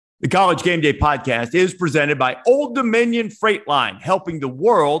The College Game Day podcast is presented by Old Dominion Freight Line, helping the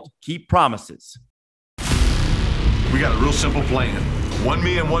world keep promises. We got a real simple plan. One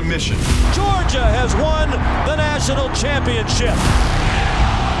me and one mission. Georgia has won the national championship.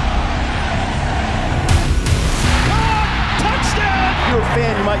 Touchdown! If you're a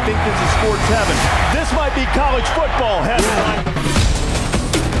fan, you might think this is sports heaven. This might be college football heaven.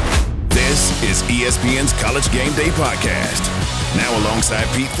 This is ESPN's College Game Day podcast. Now alongside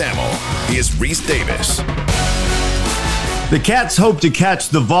Pete Thamel, here's Reese Davis. The Cats hope to catch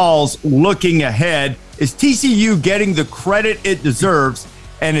the Vols looking ahead. Is TCU getting the credit it deserves?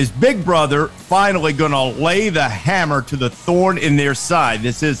 And is Big Brother finally going to lay the hammer to the thorn in their side?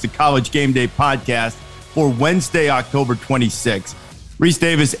 This is the College Game Day podcast for Wednesday, October 26th. Reese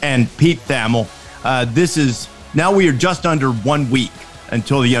Davis and Pete Thamel. Now we are just under 1 week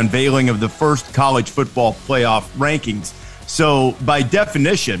until the unveiling of the first college football playoff rankings. So by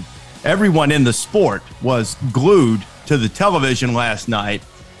definition, everyone in the sport was glued to the television last night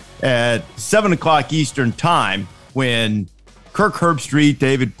at 7 o'clock Eastern time when Kirk Herbstreit,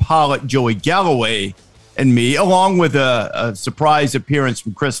 David Pollock, Joey Galloway, and me, along with a surprise appearance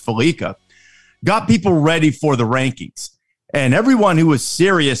from Chris Felica, got people ready for the rankings. And everyone who was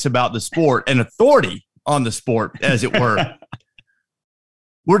serious about the sport and authority on the sport, as it were,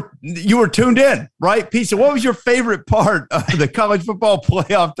 you were tuned in, right, Pete? So what was your favorite part of the college football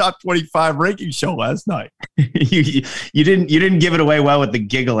playoff top 25 ranking show last night? you didn't give it away well with the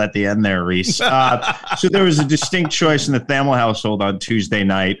giggle at the end there, Reese. So there was a distinct choice in the Thamel household on Tuesday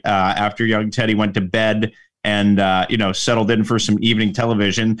night after young Teddy went to bed and settled in for some evening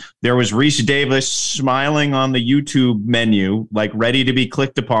television. There was Reese Davis smiling on the YouTube menu, like ready to be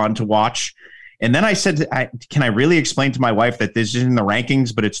clicked upon to watch. And then I said, can I really explain to my wife that this isn't the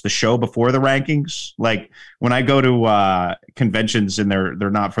rankings, but it's the show before the rankings? Like when I go to conventions and they're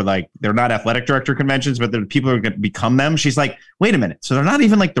not athletic director conventions, but the people are going to become them. She's like, wait a minute. So they're not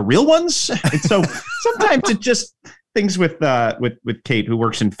even like the real ones. And so sometimes it just things with Kate, who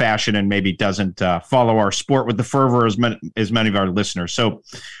works in fashion and maybe doesn't follow our sport with the fervor as many of our listeners. So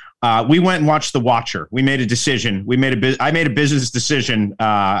we went and watched The Watcher. We made a decision. I made a business decision,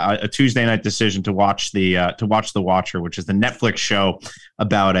 a Tuesday night decision to watch The Watcher, which is the Netflix show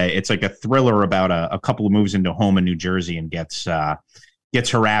about it's like a thriller about a couple who moves into a home in New Jersey and gets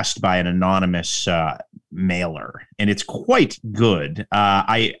harassed by an anonymous mailer, and it's quite good.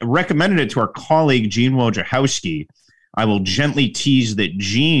 I recommended it to our colleague Gene Wojciechowski. I will gently tease that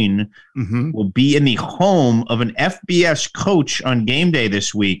Gene will be in the home of an FBS coach on game day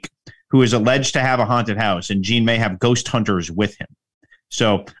this week who is alleged to have a haunted house, and Gene may have ghost hunters with him.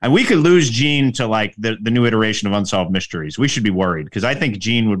 So, and we could lose Gene to like the new iteration of Unsolved Mysteries. We should be worried because I think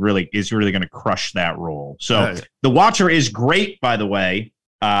Gene is really going to crush that role. So The Watcher is great, by the way.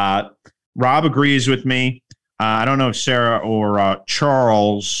 Rob agrees with me. I don't know if Sarah or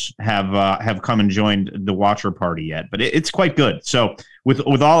Charles have come and joined the Watcher party yet, but it's quite good. So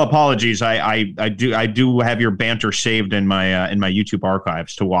with all apologies, I do have your banter saved in my YouTube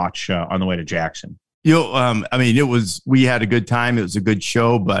archives to watch on the way to Jackson. We had a good time. It was a good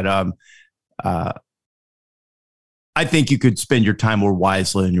show, but I think you could spend your time more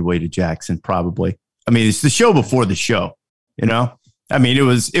wisely on your way to Jackson. Probably. I mean, it's the show before the show, I mean, it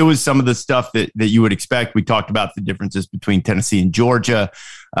was some of the stuff that you would expect. We talked about the differences between Tennessee and Georgia,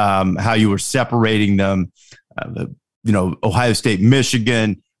 how you were separating them, Ohio State,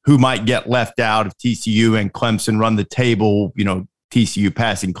 Michigan, who might get left out if TCU and Clemson run the table, TCU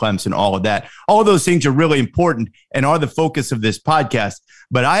passing Clemson, all of that. All of those things are really important and are the focus of this podcast.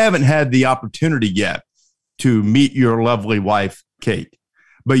 But I haven't had the opportunity yet to meet your lovely wife, Kate.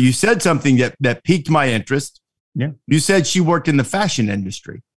 But you said something that piqued my interest. Yeah. You said she worked in the fashion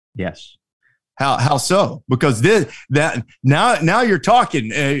industry. Yes. How so? Because now you're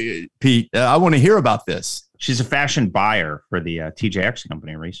talking, Pete. I want to hear about this. She's a fashion buyer for the TJX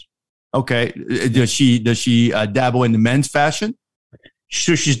company, Reese. Okay. Does she dabble into men's fashion?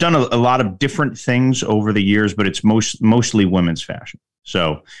 So she's done a lot of different things over the years, but it's mostly women's fashion.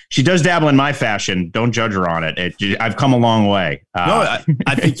 So she does dabble in my fashion. Don't judge her on it. I've come a long way. No,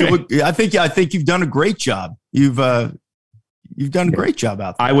 I think you've done a great job. You've done a great job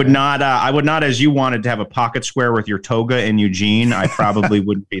out there. I would not, as you wanted to have a pocket square with your toga in Eugene. I probably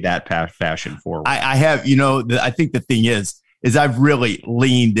wouldn't be that fashion forward. I have, I think the thing is I've really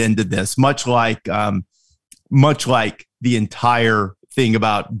leaned into this, much like the entire thing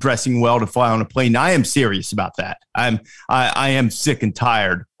about dressing well to fly on a plane. I am serious about that. I am sick and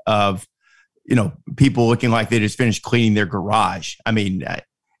tired of, people looking like they just finished cleaning their garage. I mean,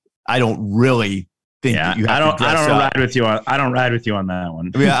 I don't really think that you have to dress up. I don't ride with you on that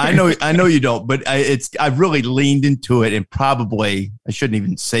one. Yeah, I know you don't, but I've really leaned into it, and probably I shouldn't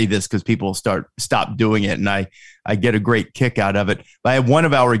even say this because people stop doing it, and I get a great kick out of it. But I had one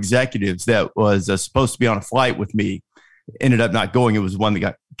of our executives that was supposed to be on a flight with me, ended up not going. It was one that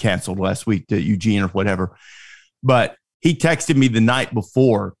got canceled last week to Eugene or whatever. But he texted me the night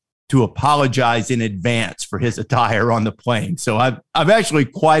before to apologize in advance for his attire on the plane. So I've actually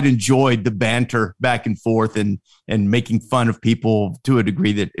quite enjoyed the banter back and forth and making fun of people to a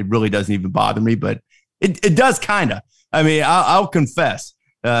degree that it really doesn't even bother me, but it does kind of. I mean, I'll confess.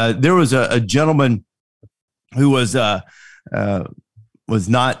 There was a gentleman who was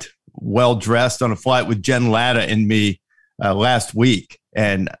not well dressed on a flight with Jen Latta and me last week,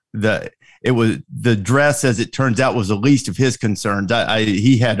 and the dress, as it turns out, was the least of his concerns.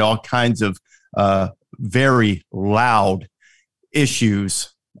 He had all kinds of very loud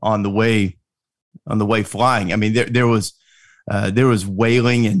issues on the way flying. I mean, there was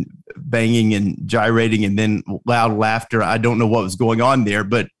wailing and banging and gyrating, and then loud laughter. I don't know what was going on there,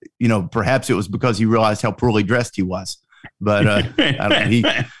 but perhaps it was because he realized how poorly dressed he was. But I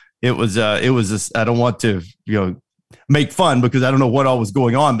don't want to make fun because I don't know what all was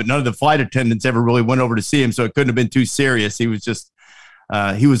going on, but none of the flight attendants ever really went over to see him, so it couldn't have been too serious. He was just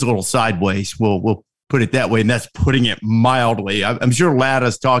he was a little sideways. We'll put it that way, and that's putting it mildly. I'm sure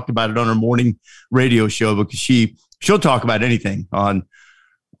Latta's talked about it on her morning radio show because she'll talk about anything on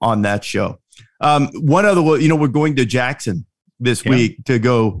that show. One other, we're going to Jackson this week to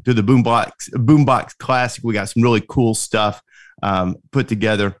go to the Boombox Classic. We got some really cool stuff put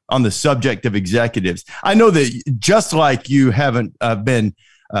together on the subject of executives. I know that just like you haven't been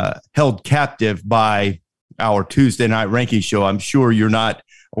held captive by our Tuesday night ranking show, I'm sure you're not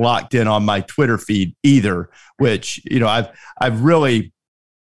locked in on my Twitter feed either, which, I've really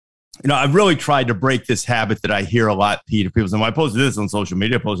tried to break this habit that I hear a lot, Pete. People say, well, I posted this on social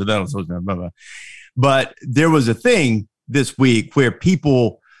media, I posted that on social media, blah, blah. But there was a thing this week where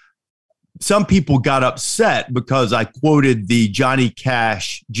some people got upset because I quoted the Johnny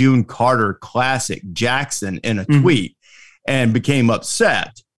Cash, June Carter classic Jackson in a tweet and became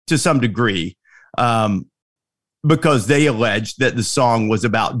upset to some degree because they alleged that the song was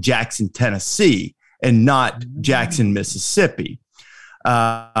about Jackson, Tennessee and not Jackson, Mississippi,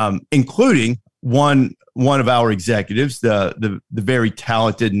 including one of our executives, the very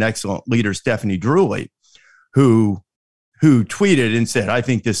talented and excellent leader, Stephanie Drewley, who tweeted and said, I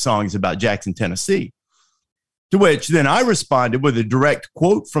think this song is about Jackson, Tennessee. To which then I responded with a direct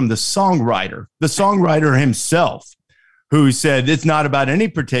quote from the songwriter himself, who said, it's not about any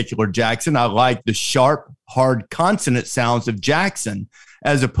particular Jackson. I like the sharp, hard consonant sounds of Jackson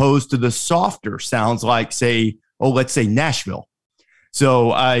as opposed to the softer sounds like, let's say Nashville.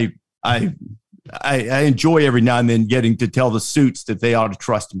 So I enjoy every now and then getting to tell the suits that they ought to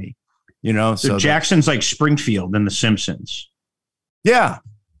trust me. So Jackson's like Springfield in The Simpsons. Yeah.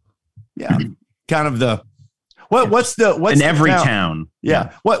 Kind of what's in every town.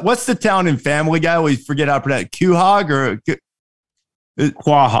 Yeah. What's the town in Family Guy? We forget how to pronounce it. Quahog or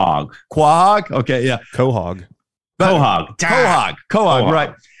Quahog. Quahog? Okay. Yeah. Quahog. Quahog.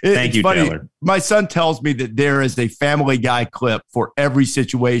 Right. Thank you, funny. Taylor. My son tells me that there is a Family Guy clip for every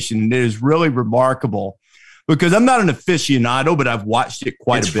situation. And it is really remarkable because I'm not an aficionado, but I've watched it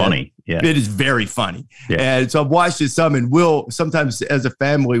quite a bit. It's funny. Yeah. It is very funny. Yeah. And so I've watched it some, and sometimes as a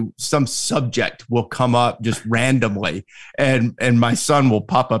family, some subject will come up just randomly. And my son will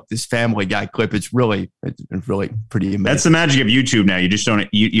pop up this Family Guy clip. It's really pretty amazing. That's the magic of YouTube now. You just don't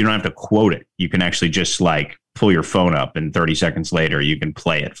have to quote it. You can actually just like pull your phone up, and 30 seconds later you can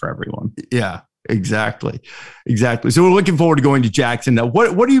play it for everyone. Yeah, exactly. So we're looking forward to going to Jackson. Now,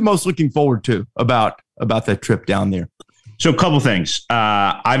 what are you most looking forward to about that trip down there? So a couple things.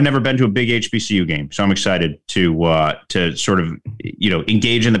 I've never been to a big HBCU game, so I'm excited to sort of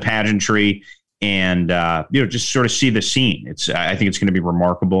engage in the pageantry and just sort of see the scene. I think it's going to be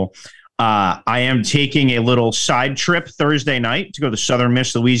remarkable. I am taking a little side trip Thursday night to go to the Southern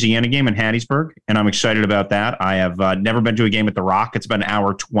Miss Louisiana game in Hattiesburg, and I'm excited about that. I have never been to a game at the Rock. It's about an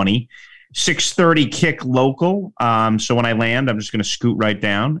hour 20. 6:30 kick local. So when I land, I'm just going to scoot right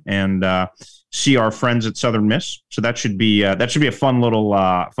down and see our friends at Southern Miss. So that should be a fun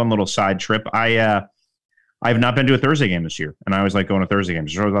little side trip. I have not been to a Thursday game this year, and I always like going to Thursday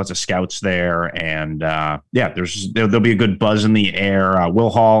games. There's lots of scouts there, and there'll be a good buzz in the air.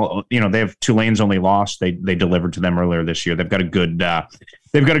 Will Hall, they have Tulane's only loss. They delivered to them earlier this year. They've got a good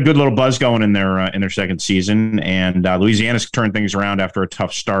little buzz going in their second season, and Louisiana's turned things around after a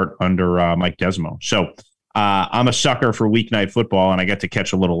tough start under Mike Desmo. So I'm a sucker for weeknight football, and I get to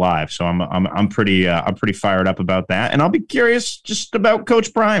catch a little live, so I'm pretty fired up about that. And I'll be curious just about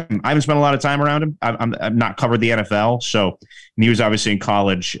Coach Prime. I haven't spent a lot of time around him. I've not covered the NFL, so and he was obviously in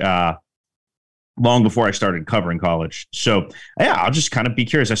college long before I started covering college. So yeah, I'll just kind of be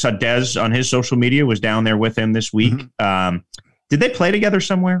curious. I saw Dez on his social media was down there with him this week. Did they play together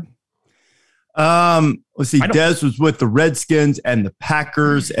somewhere? Let's see. Dez was with the Redskins and the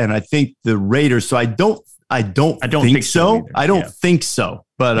Packers, and I think the Raiders. So I don't think so. I don't think so.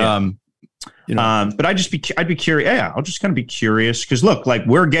 But but I'd be curious. Yeah, I'll just kind of be curious because look, like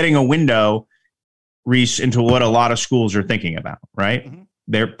we're getting a window, Reese, into what a lot of schools are thinking about. Right?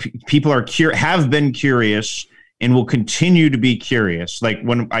 People are have been curious and will continue to be curious. Like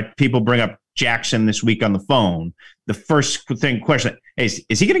when people bring up Jackson this week on the phone, the first question: hey,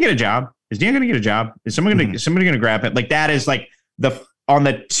 is he going to get a job? Is Deion going to get a job? Is somebody going to grab it? Like that is like on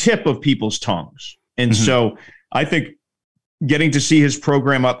the tip of people's tongues. And so I think getting to see his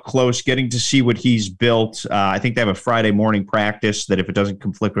program up close, getting to see what he's built. I think they have a Friday morning practice that if it doesn't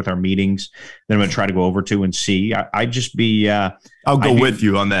conflict with our meetings, then I'm going to try to go over to and see. I'd just be. I'll go with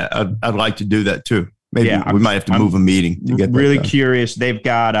you on that. I'd like to do that too. Maybe we might have to move a meeting to get really curious. They've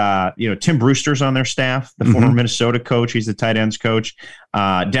got, Tim Brewster's on their staff, the former Minnesota coach. He's the tight ends coach.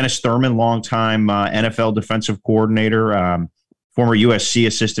 Dennis Thurman, longtime NFL defensive coordinator, former USC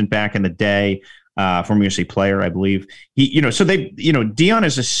assistant back in the day, former USC player, I believe. So Deion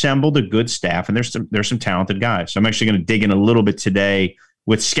has assembled a good staff, and there's some talented guys. So I'm actually going to dig in a little bit today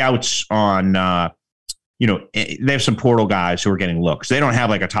with scouts on. They have some portal guys who are getting looks. They don't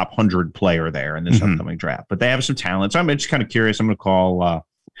have like a top 100 player there in this upcoming draft, but they have some talent. So I'm just kind of curious. I'm going to call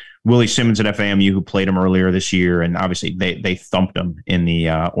Willie Simmons at FAMU, who played him earlier this year, and obviously they thumped him in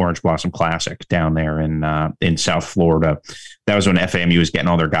the Orange Blossom Classic down there in South Florida. That was when FAMU was getting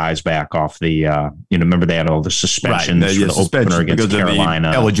all their guys back off the. Remember they had all the suspensions for the opener against Carolina,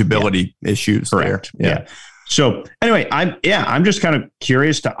 eligibility issues. Correct. There. Yeah. So anyway, I'm just kind of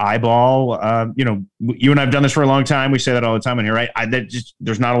curious to eyeball. You and I've done this for a long time. We say that all the time in here, right?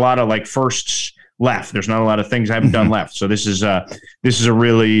 There's not a lot of like firsts left. There's not a lot of things I haven't done left. So this is a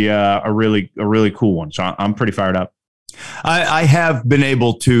really cool one. So I'm pretty fired up. I have been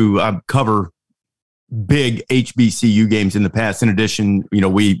able to cover big HBCU games in the past. In addition,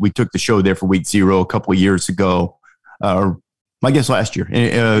 we took the show there for week 0 a couple of years ago, I guess last year.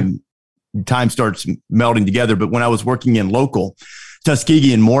 Time starts melding together. But when I was working in local,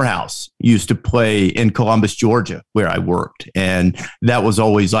 Tuskegee and Morehouse used to play in Columbus, Georgia, where I worked. And that was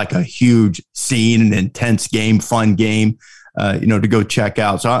always like a huge scene, an intense game, fun game, to go check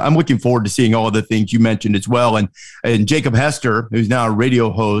out. So I'm looking forward to seeing all of the things you mentioned as well. And Jacob Hester, who's now a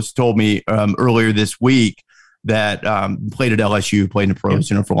radio host, told me earlier this week that played at LSU, played in the pros,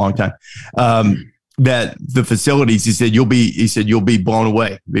 for a long time. That the facilities, he said, you'll be blown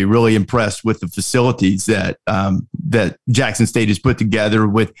away, be really impressed with the facilities that Jackson State has put together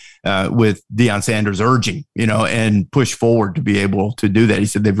with Deion Sanders urging, and push forward to be able to do that. He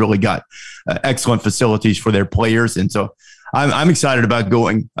said they've really got excellent facilities for their players. And so I'm excited about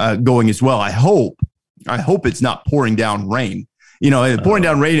going as well. I hope it's not pouring down rain. Pouring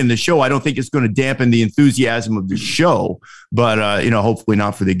down rain in the show, I don't think it's going to dampen the enthusiasm of the show, but, hopefully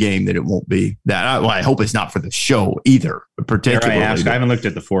not for the game, that it won't be that. I hope it's not for the show either, particularly. I haven't looked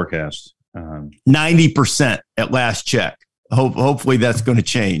at the forecast. 90% at last check. Hopefully that's going to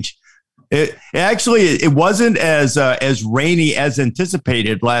change. It wasn't as rainy as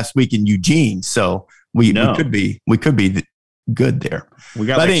anticipated last week in Eugene. So we could be good there. We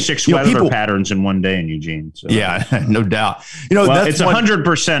got 6 weather patterns in one day in Eugene. So. Yeah, no doubt. It's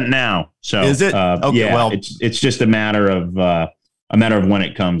 100% now. So is it? Okay, well, it's just a matter of when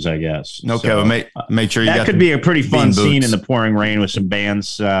it comes, I guess. Okay, so, well, make sure that could be a pretty fun scene in the pouring rain with some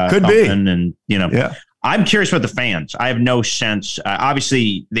bands. Could be, and I'm curious about the fans. I have no sense.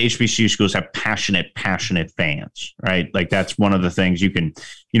 Obviously, the HBCU schools have passionate fans, right? Like that's one of the things you can,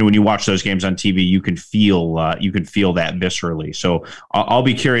 when you watch those games on TV, you can feel that viscerally. So I'll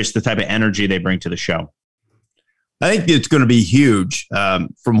be curious the type of energy they bring to the show. I think it's going to be huge.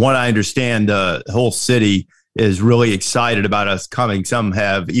 From what I understand, the whole city is really excited about us coming. Some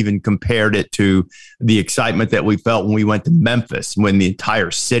have even compared it to the excitement that we felt when we went to Memphis, when the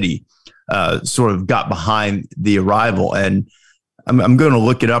entire city sort of got behind the arrival. And I'm going to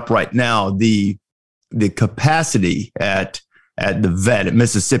look it up right now. The capacity at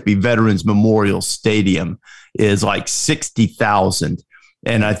Mississippi Veterans Memorial Stadium is like 60,000.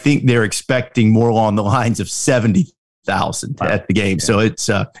 And I think they're expecting more along the lines of 70,000 thousand at the game. So it's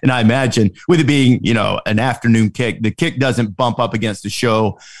and I imagine with it being an afternoon kick, the kick doesn't bump up against the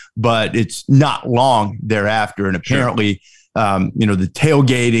show, but it's not long thereafter. And apparently, the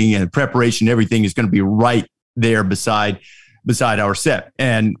tailgating and preparation, everything is going to be right there beside our set.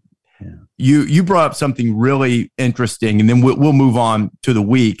 And you brought up something really interesting, and then we'll move on to the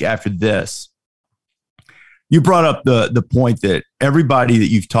week after this. You brought up the point that everybody that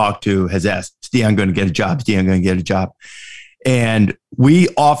you've talked to has asked, is Deion going to get a job? Is Deion going to get a job? And we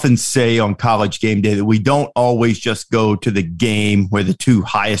often say on College Game Day that we don't always just go to the game where the two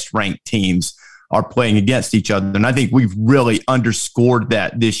highest ranked teams are playing against each other. And I think we've really underscored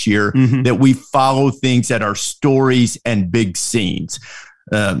that this year, that we follow things that are stories and big scenes.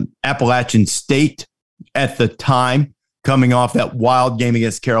 Appalachian State at the time, coming off that wild game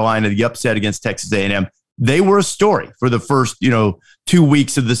against Carolina, the upset against Texas A&M, they were a story for the first, 2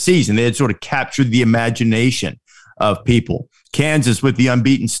 weeks of the season. They had sort of captured the imagination of people. Kansas with the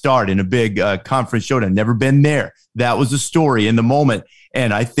unbeaten start in a big conference showdown, never been there. That was a story in the moment.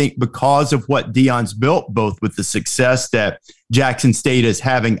 And I think because of what Deion's built, both with the success that Jackson State is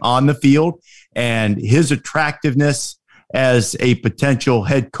having on the field and his attractiveness as a potential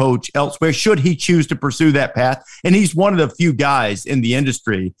head coach elsewhere, should he choose to pursue that path. And he's one of the few guys in the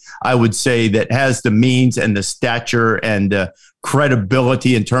industry, I would say, that has the means and the stature and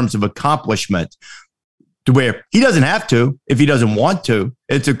credibility in terms of accomplishment to where he doesn't have to if he doesn't want to.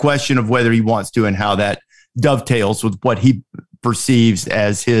 It's a question of whether he wants to and how that dovetails with what he perceives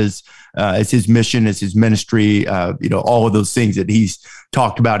as his mission, as his ministry, all of those things that he's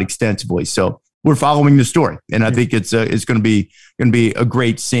talked about extensively. So we're following the story, and I think it's going to be a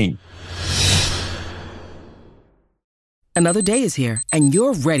great scene. Another day is here, and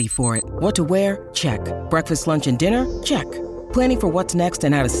you're ready for it. What to wear? Check. Breakfast, lunch, and dinner? Check. Planning for what's next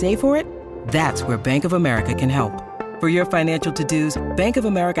and how to save for it? That's where Bank of America can help. For your financial to-dos, Bank of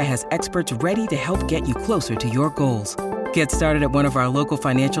America has experts ready to help get you closer to your goals. Get started at one of our local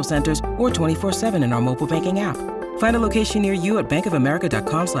financial centers or 24/7 in our mobile banking app. Find a location near you at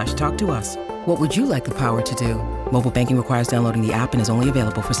bankofamerica.com/talktous. What would you like the power to do? Mobile banking requires downloading the app and is only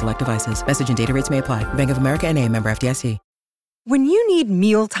available for select devices. Message and data rates may apply. Bank of America NA, member FDIC. When you need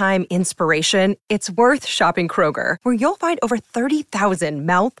mealtime inspiration, it's worth shopping Kroger, where you'll find over 30,000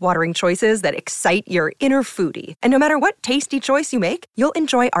 mouth-watering choices that excite your inner foodie. And no matter what tasty choice you make, you'll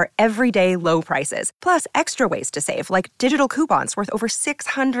enjoy our everyday low prices, plus extra ways to save, like digital coupons worth over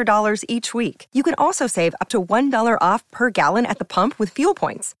 $600 each week. You can also save up to $1 off per gallon at the pump with fuel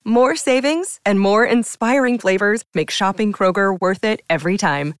points. More savings and more inspiring flavors make shopping Kroger worth it every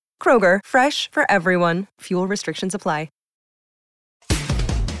time. Kroger, fresh for everyone. Fuel restrictions apply.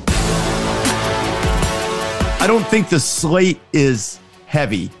 I don't think the slate is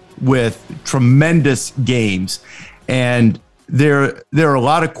heavy with tremendous games. And there are a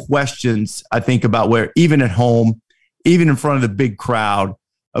lot of questions, I think, about where, even at home, even in front of the big crowd,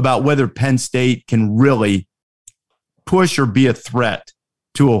 about whether Penn State can really push or be a threat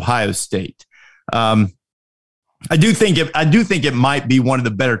to Ohio State. I do think it might be one of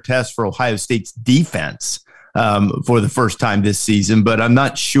the better tests for Ohio State's defense for the first time this season, but I'm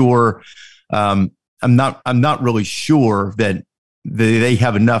not sure. I'm not really sure that they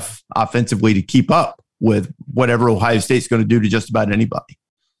have enough offensively to keep up with whatever Ohio State's going to do to just about anybody.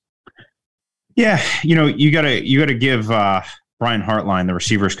 Yeah, you gotta give Brian Hartline, the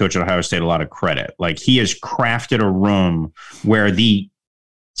receivers coach at Ohio State, a lot of credit. Like, he has crafted a room where the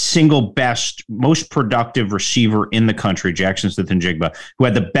single best, most productive receiver in the country, Jackson Smith-Njigba, who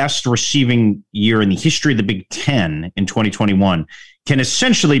had the best receiving year in the history of the Big Ten in 2021, can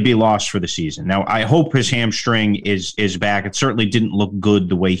essentially be lost for the season. Now, I hope his hamstring is back. It certainly didn't look good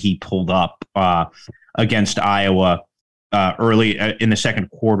the way he pulled up against Iowa early in the second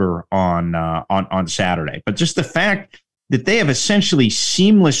quarter on Saturday. But just the fact that they have essentially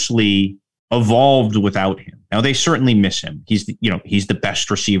seamlessly evolved without him. Now, they certainly miss him. He's the best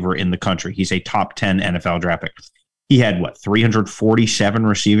receiver in the country. He's a top 10 NFL draft pick. He had 347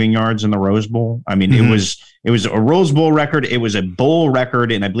 receiving yards in the Rose Bowl. I mean, it was a Rose Bowl record. It was a bowl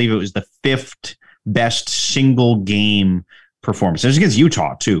record, and I believe it was the 5th best single game performance. It was against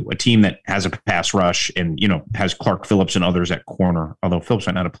Utah too, a team that has a pass rush and has Clark Phillips and others at corner. Although Phillips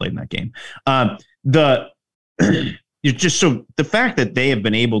might not have played in that game. The fact that they have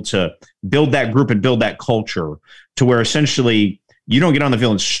been able to build that group and build that culture to where essentially you don't get on the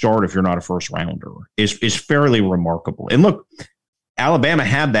field and start if you're not a first rounder is fairly remarkable. And look, Alabama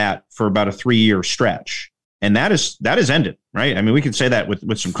had that for about a 3-year stretch, and that is ended, right? I mean, we can say that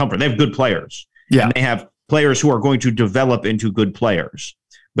with some comfort. They have good players. Yeah. And they have players who are going to develop into good players.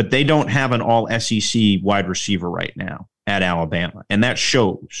 but they don't have an all SEC wide receiver right now at Alabama. And that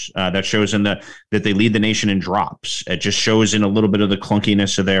shows. That shows that they lead the nation in drops. It just shows in a little bit of the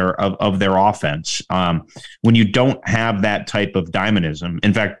clunkiness of their offense. When you don't have that type of dynamism,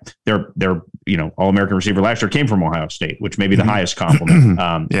 in fact, their All-American receiver last year came from Ohio State, which may be the highest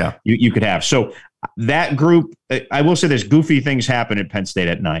compliment you could have. So that group, I will say this, goofy things happen at Penn State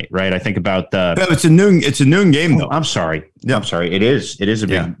at night, right? I think about it's a noon game though. I'm sorry. Yeah. I'm sorry. It is a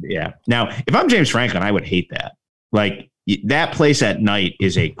big, Now, if I'm James Franklin, I would hate that. Like, that place at night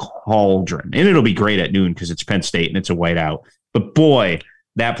is a cauldron, and it'll be great at noon because it's Penn State and it's a whiteout. But boy,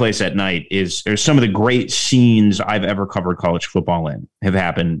 that place at night there's some of the great scenes I've ever covered college football in have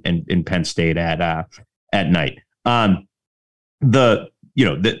happened in Penn State at night. The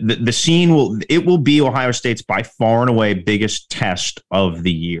scene will be Ohio State's by far and away biggest test of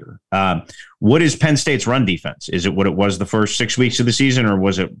the year. What is Penn State's run defense? Is it what it was the first 6 weeks of the season, or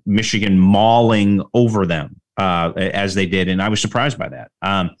was it Michigan mauling over them as they did? And I was surprised by that.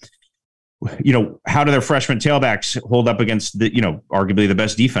 How do their freshman tailbacks hold up against arguably the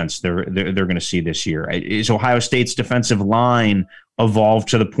best defense they're going to see this year? Is Ohio State's defensive line evolved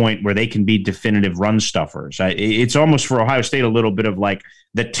to the point where they can be definitive run stuffers? It's almost for Ohio State a little bit of like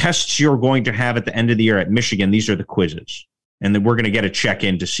the tests you're going to have at the end of the year at Michigan. These are the quizzes, and then we're going to get a check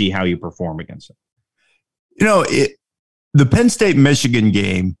in to see how you perform against them. The Penn State Michigan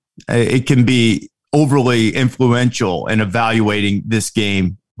game, it can be overly influential in evaluating this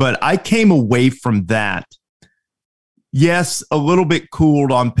game, but I came away from that, yes, a little bit cooled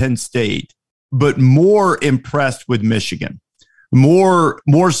on Penn State, but more impressed with Michigan. More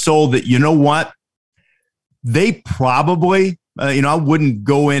so that, you know what, they probably, I wouldn't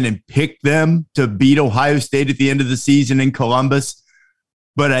go in and pick them to beat Ohio State at the end of the season in Columbus,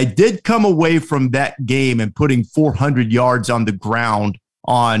 but I did come away from that game and putting 400 yards on the ground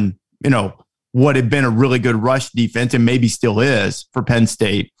on, what had been a really good rush defense and maybe still is for Penn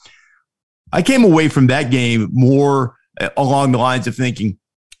State. I came away from that game more along the lines of thinking,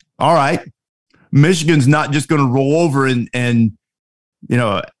 all right, Michigan's not just going to roll over and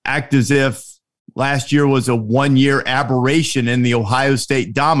act as if last year was a one-year aberration in the Ohio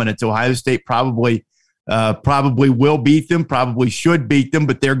State dominance. Ohio State probably will beat them, probably should beat them,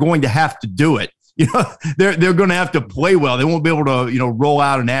 but they're going to have to do it. They're going to have to play well. They won't be able to, roll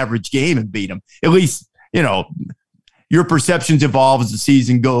out an average game and beat them. At least, your perceptions evolve as the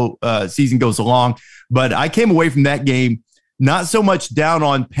season goes along. But I came away from that game not so much down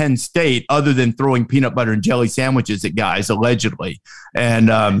on Penn State, other than throwing peanut butter and jelly sandwiches at guys allegedly, and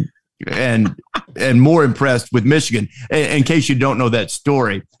more impressed with Michigan. In case you don't know that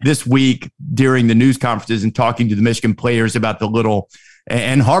story, this week during the news conferences and talking to the Michigan players about the little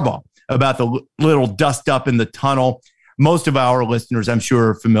and Harbaugh about the little dust up in the tunnel. Most of our listeners, I'm sure,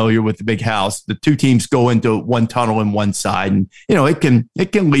 are familiar with the big house. The two teams go into one tunnel in one side, and it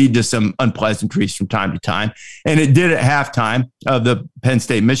can lead to some unpleasantries from time to time. And it did at halftime of the Penn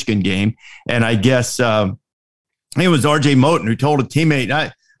State Michigan game. And I guess it was R.J. Moten who told a teammate,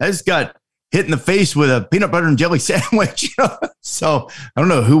 I just got hit in the face with a peanut butter and jelly sandwich. So I don't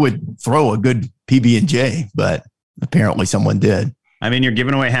know who would throw a good PB&J, but apparently someone did. I mean, you're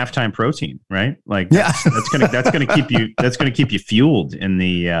giving away halftime protein, right? Like, that's gonna keep you fueled in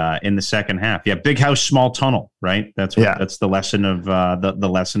the second half. Yeah, big house, small tunnel, right? That's the lesson of the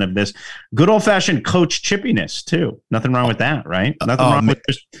lesson of this. Good old fashioned coach chippiness too. Nothing wrong with that, right?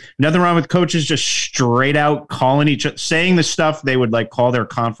 Nothing wrong with coaches just straight out calling each other, saying the stuff they would like call their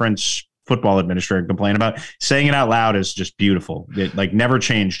conference football administrator and complain about. Saying it out loud is just beautiful. It like never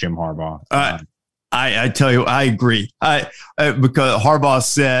changed Jim Harbaugh. I tell you, I agree. Because Harbaugh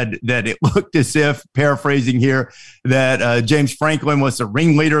said that it looked as if, paraphrasing here, that James Franklin was the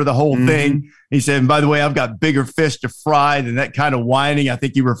ringleader of the whole thing. He said, and by the way, I've got bigger fish to fry than that kind of whining. I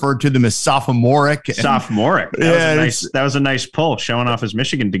think he referred to them as sophomoric. Sophomoric. That was a nice pull, showing off his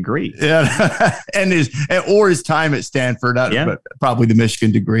Michigan degree. Yeah, and his time at Stanford. But probably the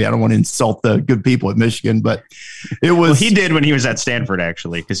Michigan degree. I don't want to insult the good people at Michigan, but it was. Well, he did when he was at Stanford,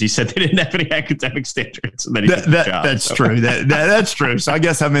 actually, because he said they didn't have any academic standards. And then that's true. That's true. So I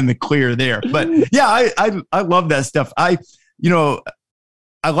guess I'm in the clear there. But yeah, I love that stuff.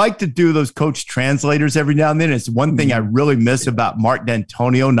 I like to do those coach translators every now and then. It's one thing I really miss about Mark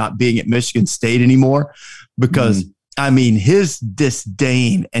D'Antonio not being at Michigan State anymore, because his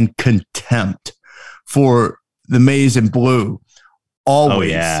disdain and contempt for the maize and blue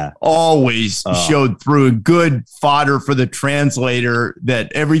always showed through, a good fodder for the translator,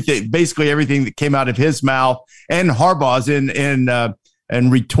 that basically everything that came out of his mouth and Harbaugh's in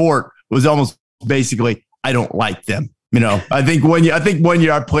retort was almost basically, I don't like them. I think one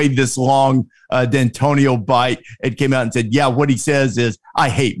year I played this long D'Antonio bite. It came out and said, yeah, what he says is, I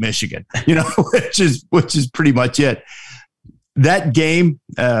hate Michigan, which is pretty much it. That game,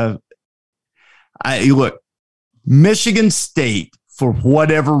 look, Michigan State, for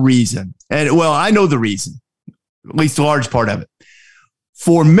whatever reason, and well, I know the reason, at least a large part of it.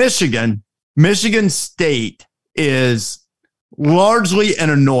 For Michigan State is largely an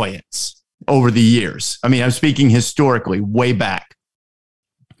annoyance over the years. I mean, I'm speaking historically, way back.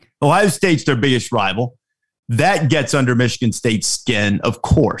 Ohio State's their biggest rival. That gets under Michigan State's skin, of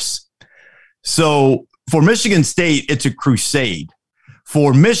course. So for Michigan State, it's a crusade.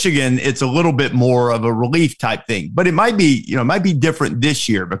 For Michigan, it's a little bit more of a relief type thing. But it might be, different this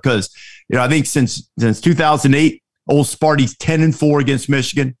year because, I think since 2008, old Sparty's 10-4 against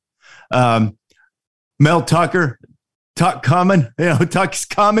Michigan. Mel Tucker, Tuck's coming.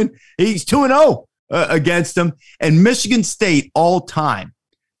 He's 2-0 against them. And Michigan State all time.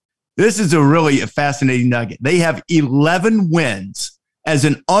 This is a fascinating nugget. They have 11 wins as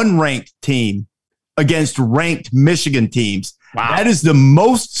an unranked team against ranked Michigan teams. Wow. That is the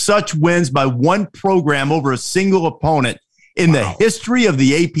most such wins by one program over a single opponent in the history of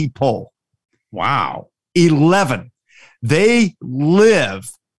the AP poll. Wow. 11. They live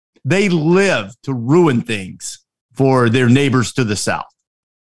to ruin things for their neighbors to the south.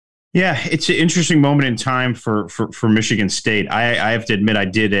 Yeah, it's an interesting moment in time for Michigan State. I have to admit, I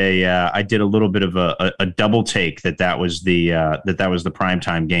did a little bit of a double take that was the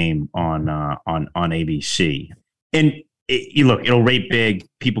primetime game on ABC. And it'll rate big.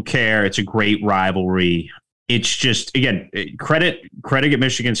 People care. It's a great rivalry. It's just, again, credit at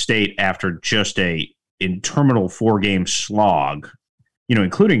Michigan State after just a interminable 4-game slog.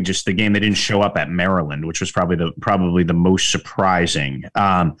 Including just the game they didn't show up at Maryland, which was probably the most surprising.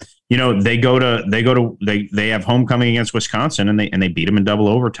 They have homecoming against Wisconsin and they beat them in double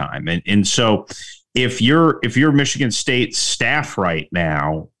overtime. And so if you're Michigan State staff right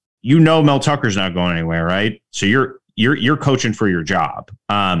now, Mel Tucker's not going anywhere, right? So you're coaching for your job.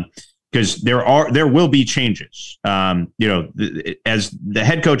 Because there will be changes. As the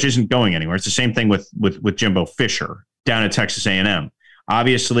head coach isn't going anywhere. It's the same thing with Jimbo Fisher down at Texas A&M.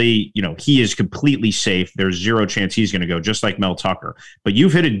 Obviously, he is completely safe. There's zero chance he's going to go, just like Mel Tucker. But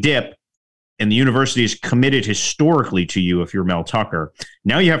you've hit a dip, and the university is committed historically to you if you're Mel Tucker.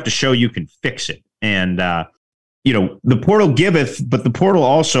 Now you have to show you can fix it. And, the portal giveth, but the portal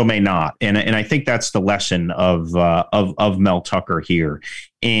also may not. And I think that's the lesson of Mel Tucker here.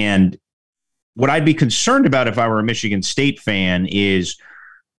 And what I'd be concerned about if I were a Michigan State fan is,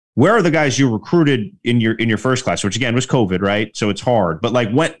 where are the guys you recruited in your first class, which again was COVID, right? So it's hard. But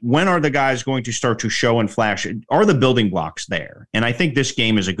when are the guys going to start to show and flash? Are the building blocks there? And I think this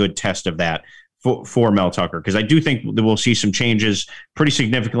game is a good test of that for Mel Tucker, because I do think that we'll see some changes pretty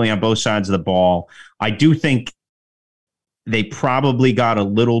significantly on both sides of the ball. I do think they probably got a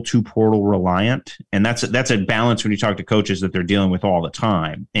little too portal reliant, and that's a balance when you talk to coaches that they're dealing with all the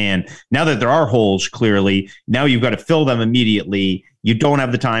time. And now that there are holes, clearly, now you've got to fill them immediately. You don't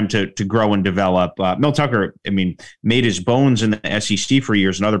have the time to grow and develop. Mel Tucker, made his bones in the SEC for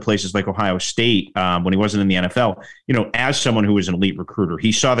years and other places like Ohio State when he wasn't in the NFL. As someone who was an elite recruiter,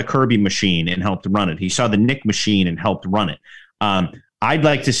 he saw the Kirby machine and helped run it. He saw the Nick machine and helped run it. I'd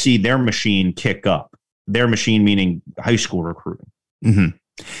like to see their machine kick up. Their machine meaning high school recruiting. Mm-hmm.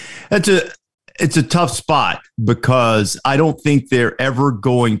 It's a tough spot because I don't think they're ever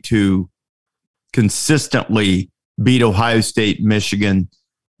going to consistently beat Ohio State, Michigan,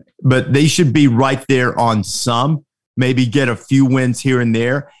 but they should be right there on some, maybe get a few wins here and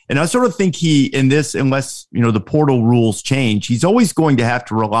there. And I sort of think unless, the portal rules change, he's always going to have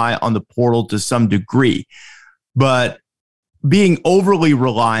to rely on the portal to some degree. But being overly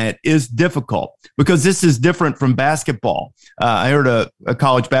reliant is difficult because this is different from basketball. I heard a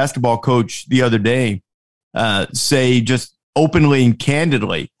college basketball coach the other day say just openly and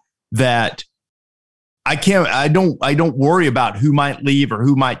candidly that I don't worry about who might leave or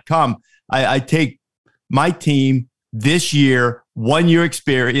who might come. I take my team this year, 1 year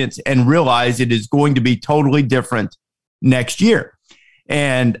experience, and realize it is going to be totally different next year.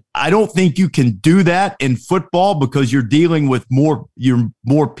 And I don't think you can do that in football because you're dealing with more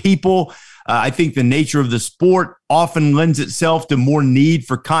people. I think the nature of the sport often lends itself to more need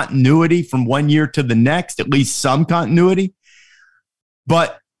for continuity from 1 year to the next, at least some continuity.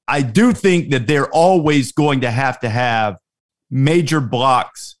 But I do think that they're always going to have major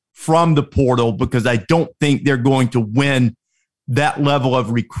blocks from the portal because I don't think they're going to win that level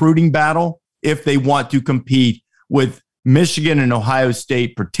of recruiting battle if they want to compete with Michigan and Ohio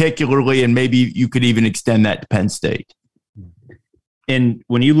State particularly, and maybe you could even extend that to Penn State. And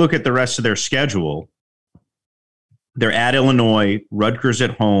when you look at the rest of their schedule, they're at Illinois, Rutgers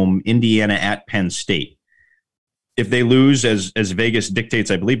at home, Indiana at Penn State. If they lose, as Vegas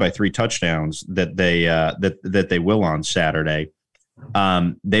dictates, I believe by 3 touchdowns that they will on Saturday,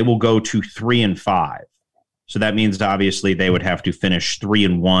 they will go to 3-5. So that means obviously they would have to finish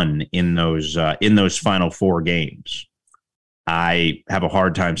 3-1 in those final 4 games. I have a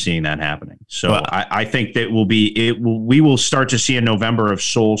hard time seeing that happening. So I think that we will start to see a November of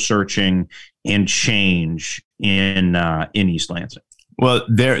soul searching and change in East Lansing. Well,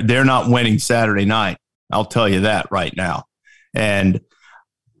 they're not winning Saturday night. I'll tell you that right now. And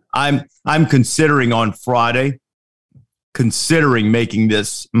I'm considering on Friday, making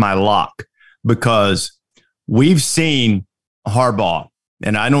this my lock, because we've seen Harbaugh,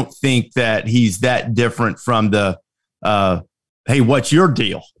 and I don't think that he's that different from the hey, what's your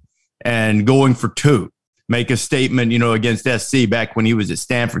deal? And going for 2, make a statement, against SC back when he was at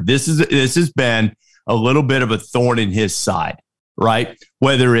Stanford. This has been a little bit of a thorn in his side, right?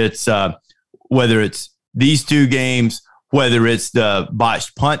 Whether it's these 2 games, whether it's the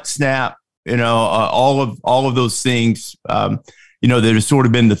botched punt snap, all of those things, that have sort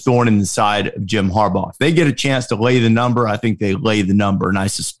of been the thorn in the side of Jim Harbaugh. If they get a chance to lay the number, I think they lay the number, and I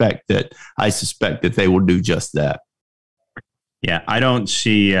suspect that they will do just that. Yeah, I don't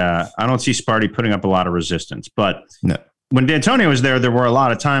see Sparty putting up a lot of resistance, but no. When D'Antonio was there were a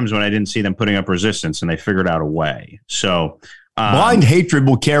lot of times when I didn't see them putting up resistance, and they figured out a way. So blind hatred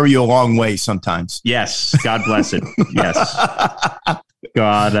will carry you a long way sometimes. Yes, God bless it. Yes,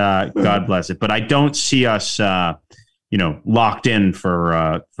 God bless it. But I don't see us, locked in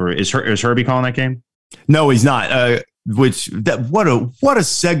for. Is Herbie calling that game? No, he's not. What a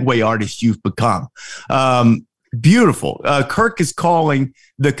segue artist you've become. Beautiful. Kirk is calling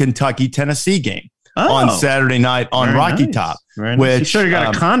the Kentucky-Tennessee game on Saturday night on Rocky nice. Top. Which he sure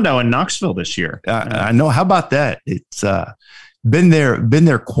got a condo in Knoxville this year. I know. How about that? It's been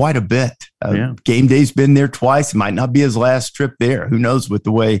there quite a bit. Game day's been there twice. It might not be his last trip there. Who knows with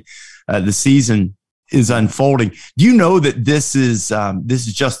the way the season is unfolding. Do you know that this is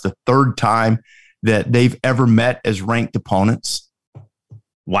just the 3rd time that they've ever met as ranked opponents?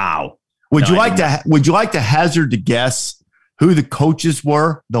 Wow. Would you like to hazard to guess who the coaches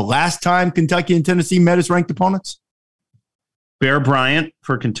were the last time Kentucky and Tennessee met as ranked opponents? Bear Bryant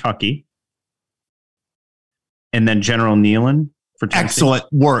for Kentucky, and then General Nealon for Tennessee. Excellent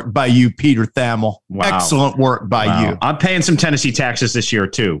work by you, Peter Thamel. Wow. Excellent work by you. I'm paying some Tennessee taxes this year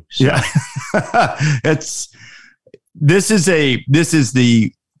too. So. Yeah, this is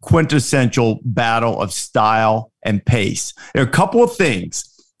the quintessential battle of style and pace. There are a couple of things.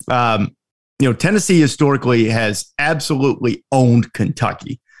 Tennessee historically has absolutely owned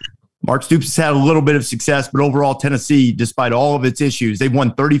Kentucky. Mark Stoops has had a little bit of success, but overall Tennessee, despite all of its issues, they've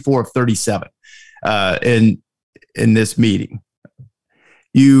won 34 of 37 in this meeting.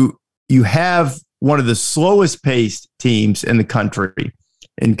 You have one of the slowest paced teams in the country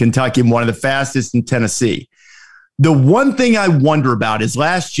in Kentucky and one of the fastest in Tennessee. The one thing I wonder about is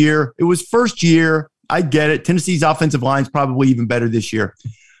last year, it was first year. I get it. Tennessee's offensive line is probably even better this year.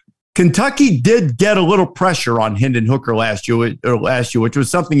 Kentucky did get a little pressure on Hendon Hooker last year, which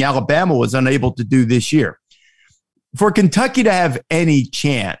was something Alabama was unable to do this year. For Kentucky to have any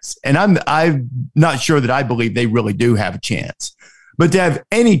chance, and I'm not sure that I believe they really do have a chance, but to have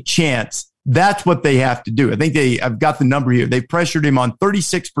any chance, that's what they have to do. I think I've got the number here. They pressured him on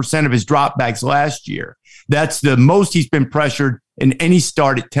 36% of his dropbacks last year. That's the most he's been pressured in any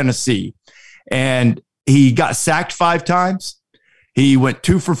start at Tennessee. And he got sacked 5 times. He went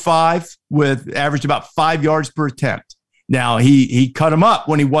 2 for 5 with averaged about 5 yards per attempt. Now he cut him up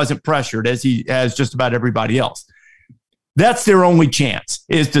when he wasn't pressured, as just about everybody else. That's their only chance,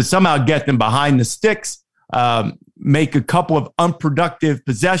 is to somehow get them behind the sticks, make a couple of unproductive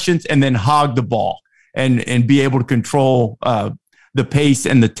possessions, and then hog the ball and be able to control the pace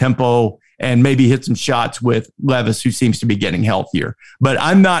and the tempo and maybe hit some shots with Levis, who seems to be getting healthier. But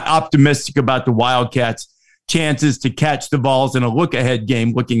I'm not optimistic about the Wildcats' chances to catch the balls in a look-ahead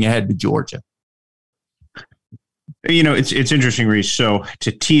game looking ahead to Georgia. It's interesting, Reese. So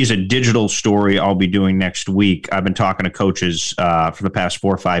to tease a digital story I'll be doing next week, I've been talking to coaches for the past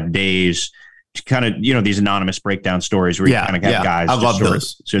 4 or 5 days to kind of, these anonymous breakdown stories where you kind of have guys. I love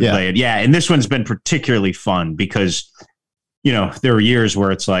those. Play it. Yeah. And this one's been particularly fun because, there were years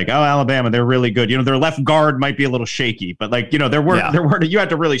where it's like, oh, Alabama, they're really good. Their left guard might be a little shaky, but there were you had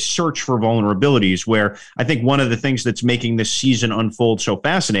to really search for vulnerabilities, where I think one of the things that's making this season unfold so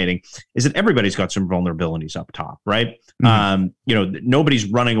fascinating is that everybody's got some vulnerabilities up top, right? Mm-hmm. Nobody's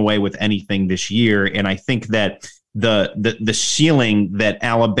running away with anything this year. And I think that the ceiling that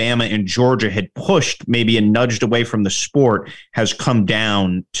Alabama and Georgia had pushed maybe and nudged away from the sport has come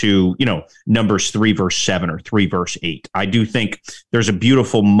down to, numbers 3 verse 7 or 3 verse 8. I do think there's a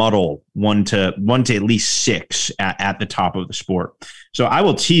beautiful muddle 1 to at least 6 at the top of the sport. So I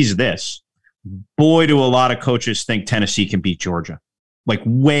will tease this. Boy, do a lot of coaches think Tennessee can beat Georgia, like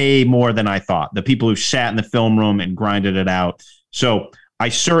way more than I thought. The people who sat in the film room and grinded it out. So I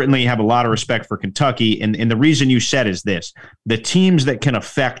certainly have a lot of respect for Kentucky. And the reason you said is this: the teams that can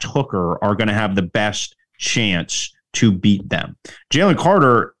affect Hooker are going to have the best chance to beat them. Jalen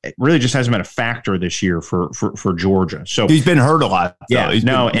Carter really just hasn't been a factor this year for Georgia. So he's been hurt a lot.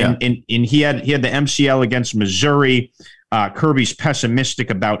 And he had the MCL against Missouri. Kirby's pessimistic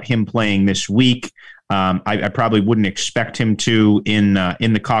about him playing this week. I probably wouldn't expect him to in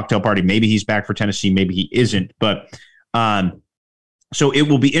the cocktail party. Maybe he's back for Tennessee. Maybe he isn't. But so it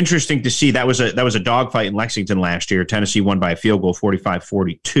will be interesting to see. That was a dogfight in Lexington last year. Tennessee won by a field goal,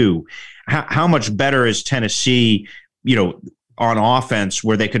 45-42. How much better is Tennessee, on offense,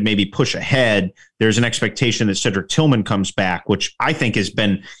 where they could maybe push ahead? There's an expectation that Cedric Tillman comes back, which I think has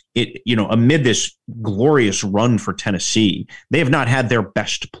been amid this glorious run for Tennessee, they have not had their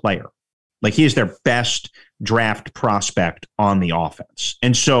best player. Like, he is their best draft prospect on the offense.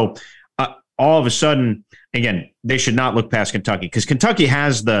 And so all of a sudden, again, they should not look past Kentucky, because Kentucky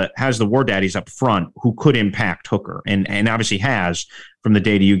has the war daddies up front who could impact Hooker, and obviously has from the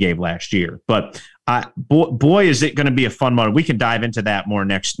data you gave last year. But boy, is it going to be a fun one. We can dive into that more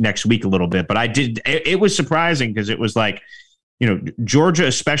next week a little bit. But it was surprising, because it was like, Georgia,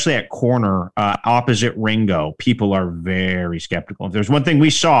 especially at corner opposite Ringo, people are very skeptical. If there's one thing we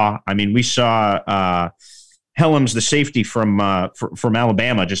saw Helms, the safety from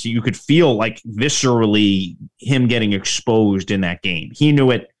Alabama, just you could feel like viscerally him getting exposed in that game. He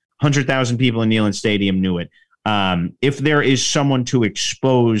knew it. 100,000 people in Neyland Stadium knew it. If there is someone to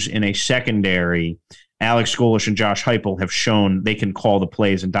expose in a secondary, Alex Golish and Josh Heupel have shown they can call the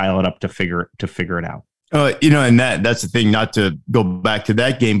plays and dial it up to figure it out. And that's the thing, not to go back to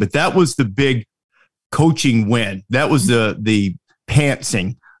that game, but that was the big coaching win. That was the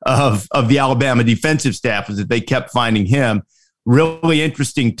pantsing of the Alabama defensive staff, was that they kept finding him. Really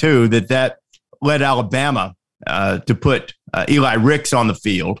interesting, too, that led Alabama to put Eli Ricks on the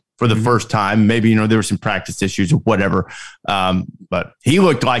field for the first time. Maybe, there were some practice issues or whatever, but he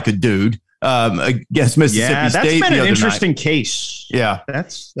looked like a dude against Mississippi State. That's been an interesting case. Yeah,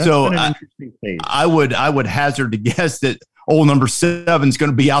 that's so been an interesting case. I would hazard to guess that old number 7 is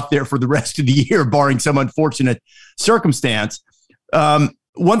going to be out there for the rest of the year, barring some unfortunate circumstance.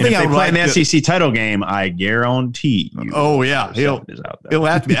 One thing I would play in the SEC title game, I guarantee you. Oh yeah, he'll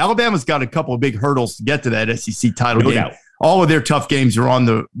have to be. Alabama's got a couple of big hurdles to get to that SEC title game. Doubt. All of their tough games are on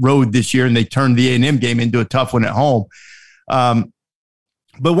the road this year, and they turned the A&M game into a tough one at home.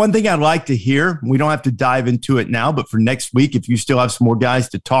 But one thing I'd like to hear, we don't have to dive into it now, but for next week, if you still have some more guys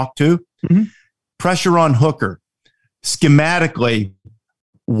to talk to, pressure on Hooker. Schematically,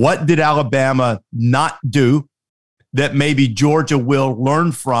 what did Alabama not do that maybe Georgia will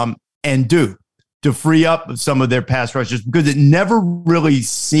learn from and do to free up some of their pass rushers? Because it never really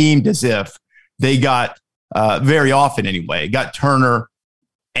seemed as if they got, very often anyway, got Turner,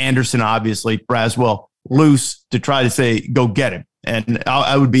 Anderson, obviously, Braswell loose to try to say, go get him. And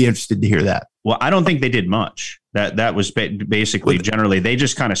I would be interested to hear that. Well, I don't think they did much. That was basically generally they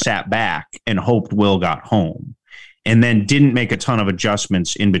just kind of sat back and hoped Will got home, and then didn't make a ton of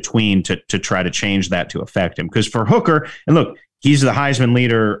adjustments in between to try to change that to affect him. Because for Hooker, and look, he's the Heisman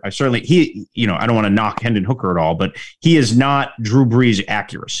leader. I don't want to knock Hendon Hooker at all, but he is not Drew Brees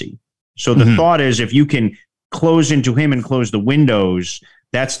accuracy. So the thought is, if you can close into him and close the windows,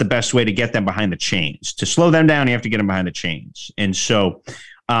 that's the best way to get them behind the chains. To slow them down, you have to get them behind the chains. And so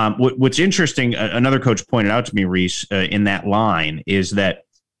what's interesting, another coach pointed out to me, Reese, in that line, is that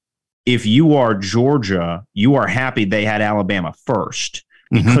if you are Georgia, you are happy they had Alabama first,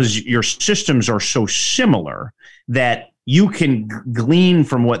 because your systems are so similar that you can glean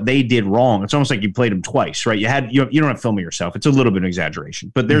from what they did wrong. It's almost like you played them twice, right? You don't have to film it yourself. It's a little bit of an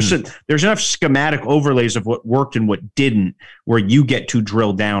exaggeration, but there's enough schematic overlays of what worked and what didn't, where you get to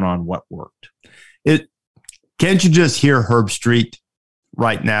drill down on what worked. Can't you just hear Herb Street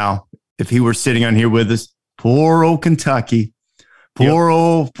right now? If he were sitting on here with us, poor old Kentucky, poor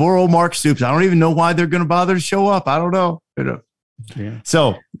old Mark Stoops. I don't even know why they're going to bother to show up. I don't know. Yeah.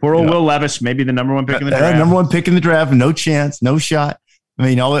 So poor old Will Levis, maybe the number one pick in the draft. Number one pick in the draft, no chance, no shot. I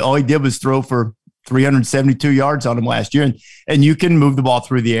mean, all he did was throw for 372 yards on him last year, and you can move the ball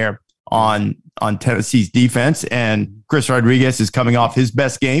through the air on Tennessee's defense. And Chris Rodriguez is coming off his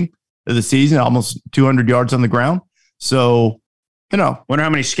best game of the season, almost 200 yards on the ground. So, wonder how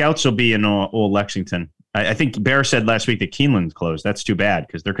many scouts will be in old Lexington. I think Bear said last week that Keeneland's closed. That's too bad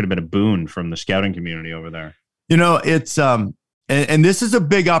because there could have been a boon from the scouting community over there. It's and this is a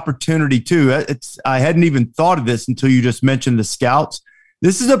big opportunity too. I hadn't even thought of this until you just mentioned the scouts.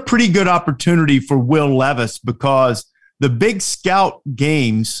 This is a pretty good opportunity for Will Levis because the big scout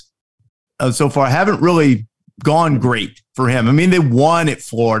games so far haven't really gone great for him. I mean, they won at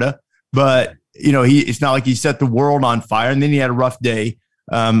Florida, but it's not like he set the world on fire. And then he had a rough day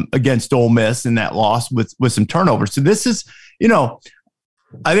against Ole Miss in that loss with some turnovers. So this is,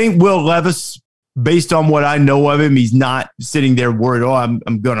 I think Will Levis, based on what I know of him, he's not sitting there worried,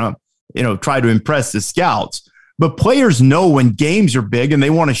 I'm going to, try to impress the scouts. But players know when games are big and they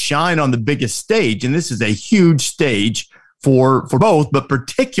want to shine on the biggest stage. And this is a huge stage for both, but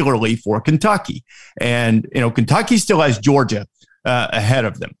particularly for Kentucky. And, Kentucky still has Georgia ahead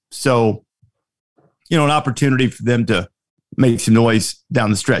of them. So, an opportunity for them to make some noise down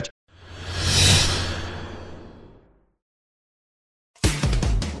the stretch.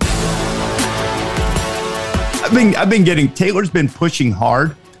 I've been getting, Taylor's been pushing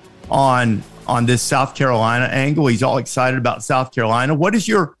hard on this South Carolina angle. He's all excited about South Carolina. What is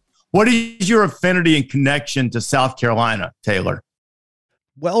your affinity and connection to South Carolina, Taylor?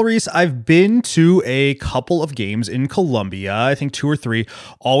 Well, Reese, I've been to a couple of games in Columbia. I think 2 or 3.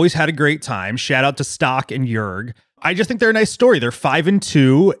 Always had a great time. Shout out to Stock and Yerg. I just think they're a nice story. They're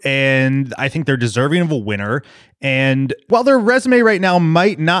 5-2, and I think they're deserving of a winner. And while their resume right now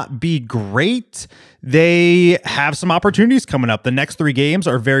might not be great, they have some opportunities coming up. The next 3 games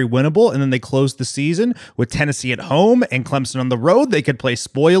are very winnable, and then they close the season with Tennessee at home and Clemson on the road. They could play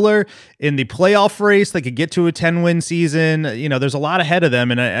spoiler in the playoff race. They could get to a 10-win season. There's a lot ahead of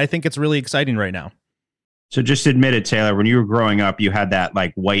them, and I think it's really exciting right now. So just admit it, Taylor, when you were growing up, you had that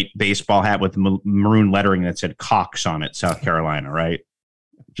like white baseball hat with maroon lettering that said Cox on it, South Carolina, right?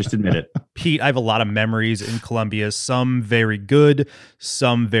 Just admit it. Pete, I have a lot of memories in Columbia, some very good,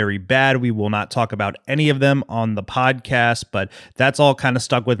 some very bad. We will not talk about any of them on the podcast, but that's all kind of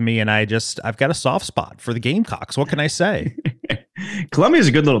stuck with me. And I've got a soft spot for the Gamecocks. What can I say? Columbia is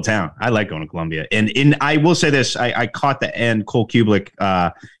a good little town. I like going to Columbia. And I will say this, I caught the end. Cole Kublik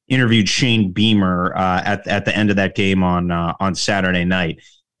interviewed Shane Beamer at the end of that game on Saturday night.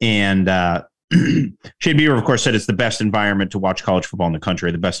 And Shane Beamer, of course, said it's the best environment to watch college football in the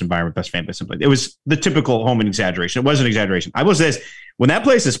country, the best environment, best fan base. It was the typical home exaggeration. It wasn't an exaggeration. I will say this, when that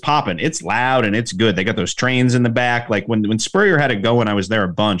place is popping, it's loud and it's good. They got those trains in the back. Like when Spurrier had it going, I was there a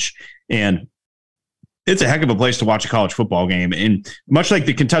bunch. And it's a heck of a place to watch a college football game. And much like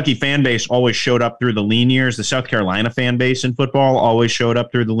the Kentucky fan base always showed up through the lean years, the South Carolina fan base in football always showed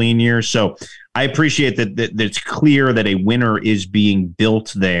up through the lean years. So I appreciate that it's clear that a winner is being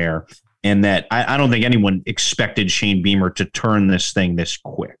built there, and that I don't think anyone expected Shane Beamer to turn this thing this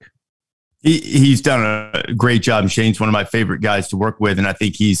quick. He's done a great job. Shane's one of my favorite guys to work with, and I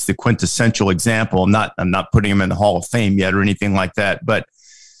think he's the quintessential example. I'm not putting him in the Hall of Fame yet or anything like that, but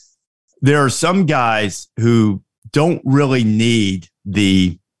there are some guys who don't really need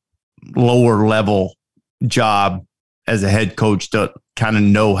the lower level job as a head coach to kind of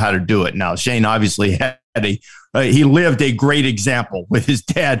know how to do it. Now, Shane obviously had he lived a great example with his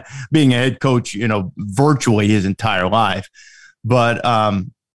dad being a head coach, virtually his entire life. But,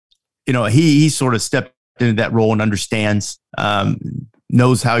 he sort of stepped into that role and understands,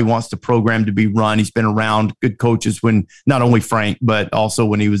 knows how he wants the program to be run. He's been around good coaches when not only Frank, but also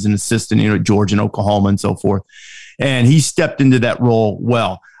when he was an assistant, at Georgia and Oklahoma and so forth. And he stepped into that role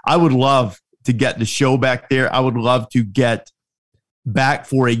well. I would love to get the show back there. I would love to get back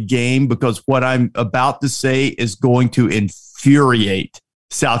for a game, because what I'm about to say is going to infuriate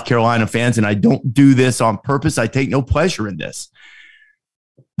South Carolina fans. And I don't do this on purpose. I take no pleasure in this.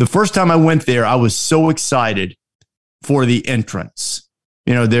 The first time I went there, I was so excited for the entrance.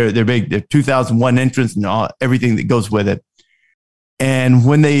 Their big, their 2001 entrance and everything that goes with it. And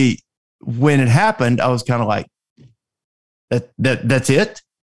when it happened, I was kind of like, that's it.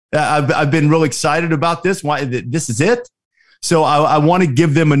 I've been really excited about this. Why this is it? So I want to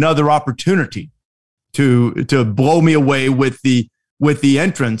give them another opportunity to blow me away with the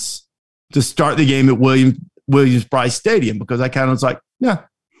entrance to start the game at Williams-Brice Stadium, because I kind of was like, yeah,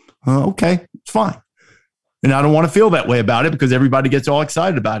 okay, it's fine. And I don't want to feel that way about it because everybody gets all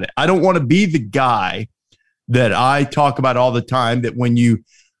excited about it. I don't want to be the guy that I talk about all the time, that when you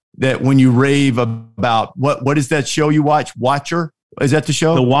rave about what is that show you watch? Watcher? Is that the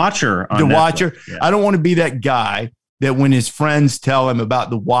show? The Watcher. The Netflix. Watcher. Yeah. I don't want to be that guy that when his friends tell him about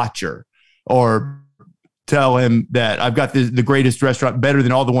The Watcher or tell him that I've got the greatest restaurant, better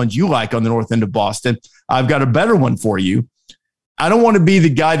than all the ones you like on the north end of Boston. I've got a better one for you. I don't want to be the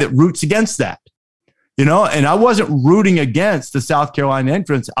guy that roots against that, and I wasn't rooting against the South Carolina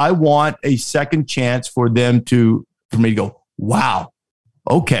entrance. I want a second chance for me to go, wow,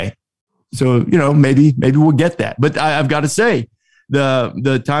 okay. So, maybe we'll get that. But I've got to say,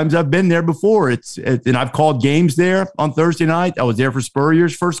 the times I've been there before, and I've called games there on Thursday night. I was there for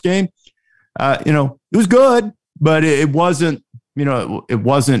Spurrier's first game. It was good, but it wasn't, it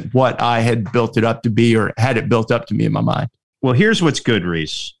wasn't what I had built it up to be or had it built up to me in my mind. Well, here's what's good,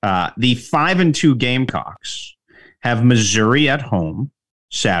 Reese. The 5-2 Gamecocks have Missouri at home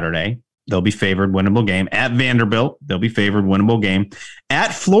Saturday. They'll be favored, winnable game. At Vanderbilt, they'll be favored, winnable game.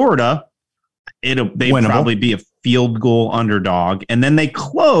 At Florida, they'd probably be a field goal underdog. And then they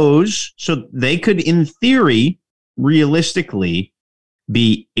close, so they could, in theory, realistically,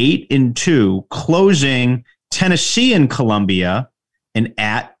 be 8-2, closing Tennessee and Columbia and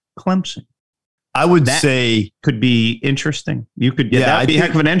at Clemson. I would say could be interesting. You could, that'd be a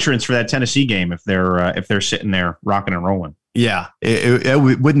heck of an entrance for that Tennessee game if they're sitting there rocking and rolling. Yeah,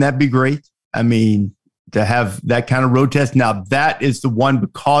 wouldn't that be great? I mean, to have that kind of road test. Now that is the one,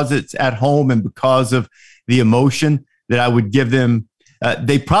 because it's at home and because of the emotion, that I would give them.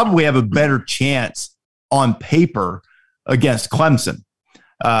 They probably have a better chance on paper against Clemson.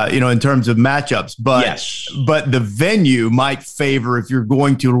 In terms of matchups, but the venue might favor, if you're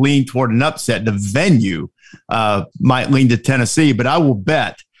going to lean toward an upset, the venue might lean to Tennessee. But I will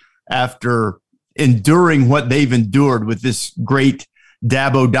bet, after enduring what they've endured with this great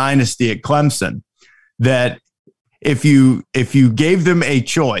Dabo dynasty at Clemson, that if you gave them a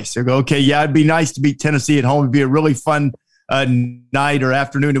choice, they go, okay, yeah, it'd be nice to beat Tennessee at home. It'd be a really fun night or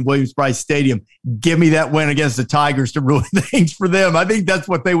afternoon in Williams-Brice Stadium. Give me that win against the Tigers to ruin things for them. I think that's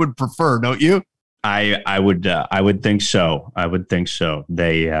what they would prefer, don't you? I would think so. I would think so.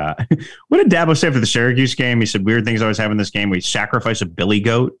 They what did Dabo say for the Syracuse game? He said weird things always happen in this game. We sacrifice a billy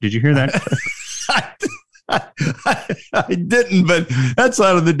goat. Did you hear that? I didn't, but that's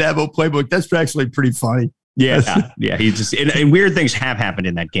out of the Dabo playbook. That's actually pretty funny. Yeah. He just and weird things have happened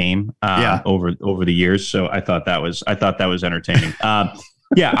in that game over the years. So I thought that was entertaining.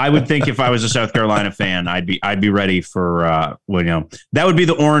 I would think if I was a South Carolina fan, I'd be ready for that would be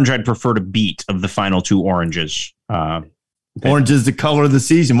the orange I'd prefer to beat of the final two oranges. Orange is the color of the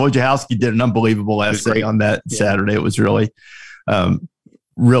season. Wojciechowski did an unbelievable essay on that Saturday. It was really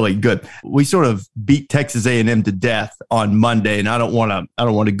really good. We sort of beat Texas A&M to death on Monday, and I don't want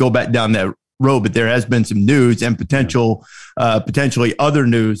to go back down that road, but there has been some news and potentially other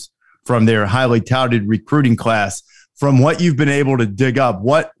news from their highly touted recruiting class. From what you've been able to dig up,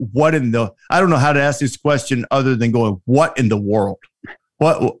 what in the, I don't know how to ask this question other than going, what in the world?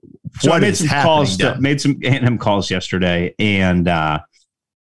 What is happening? Made some A&M calls yesterday, and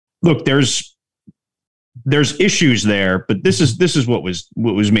look, there's issues there, but this is what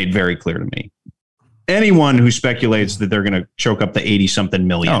was made very clear to me. Anyone who speculates that they're going to choke up the 80-something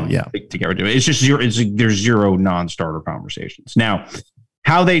million to get rid of it, it's just there's zero non-starter conversations. Now,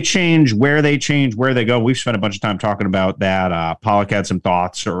 how they change, where they go, we've spent a bunch of time talking about that. Pollock had some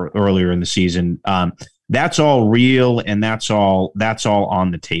thoughts earlier in the season. That's all real, and that's all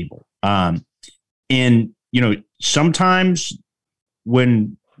on the table. And sometimes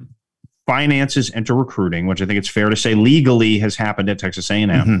when finances enter recruiting, which I think it's fair to say legally has happened at Texas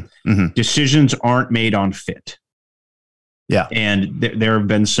A&M, decisions aren't made on fit. Yeah, and there have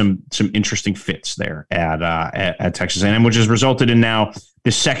been some interesting fits there at Texas A&M, which has resulted in now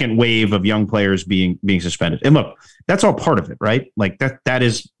the second wave of young players being suspended. And look, that's all part of it, right? Like that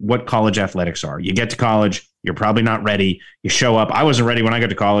is what college athletics are. You get to college, you're probably not ready. You show up. I wasn't ready when I got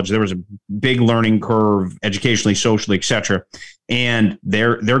to college. There was a big learning curve, educationally, socially, etc. And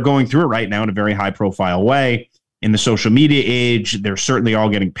they're going through it right now in a very high profile way. In the social media age, they're certainly all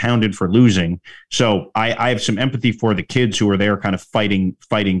getting pounded for losing. So I have some empathy for the kids who are there kind of fighting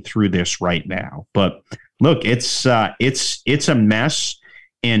through this right now. But look, it's a mess,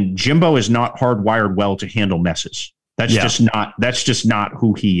 and Jimbo is not hardwired well to handle messes. That's just not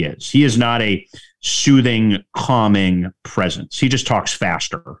who he is. He is not a soothing, calming presence. He just talks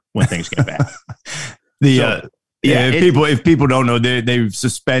faster when things get bad. If people don't know, they've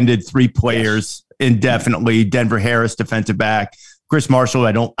suspended 3 players indefinitely. Denver Harris, defensive back. Chris Marshall,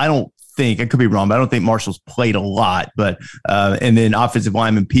 I don't think, I could be wrong, but I don't think Marshall's played a lot. But and then offensive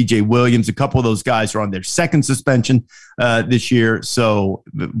lineman PJ Williams, a couple of those guys are on their second suspension this year. So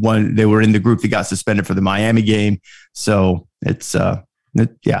they were in the group that got suspended for the Miami game. So it's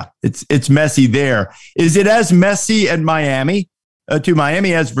messy there. Is it as messy at Miami? To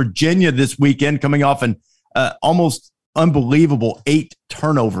Miami as Virginia this weekend, coming off an almost unbelievable 8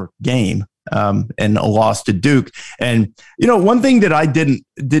 turnover game and a loss to Duke. And, one thing that I didn't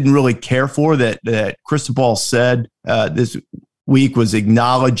really care for that Cristobal said this week was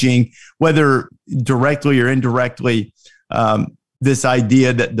acknowledging, whether directly or indirectly, this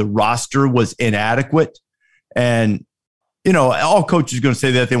idea that the roster was inadequate. And, all coaches are going to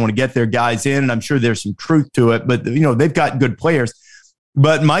say that they want to get their guys in, and I'm sure there's some truth to it, but, they've got good players.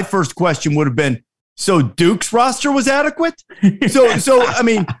 But my first question would have been, so Duke's roster was adequate?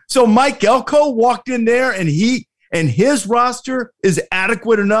 So Mike Elko walked in there and his roster is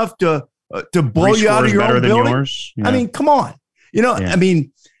adequate enough to blow you out of your own building? Yours. Yeah. I mean, come on. Yeah. I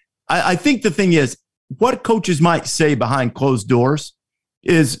mean, I think the thing is, what coaches might say behind closed doors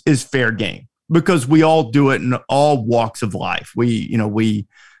is fair game, because we all do it in all walks of life. We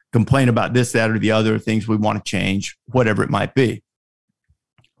complain about this, that, or the other things we want to change, whatever it might be.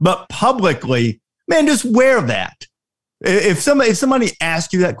 But publicly, man, just wear that. If somebody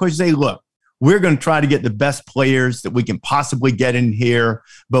asks you that question, say, look, we're going to try to get the best players that we can possibly get in here,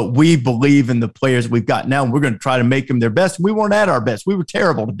 but we believe in the players we've got now, and we're going to try to make them their best. We weren't at our best. We were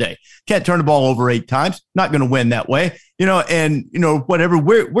terrible today. Can't turn the ball over 8 times. Not going to win that way. Whatever.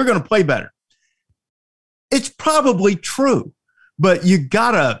 We're going to play better. It's probably true, but you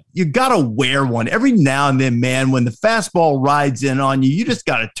gotta wear one every now and then, man. When the fastball rides in on you, you just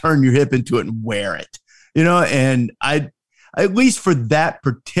got to turn your hip into it and wear it. And at least for that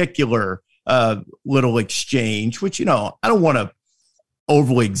particular little exchange, which, I don't want to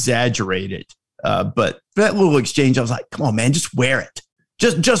overly exaggerate it. But for that little exchange, I was like, come on, man, just wear it.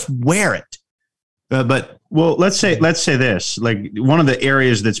 Just wear it. Let's say this, like, one of the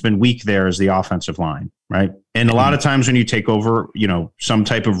areas that's been weak there is the offensive line, right? And a lot of times when you take over, some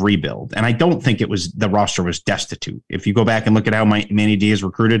type of rebuild, and I don't think the roster was destitute. If you go back and look at how Manny Diaz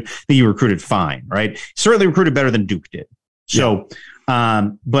recruited, I think he recruited fine, right? Certainly recruited better than Duke did. So,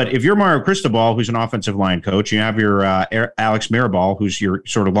 but if you're Mario Cristobal, who's an offensive line coach, you have your Alex Mirabal, who's your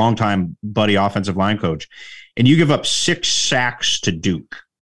sort of longtime buddy offensive line coach, and you give up 6 sacks to Duke.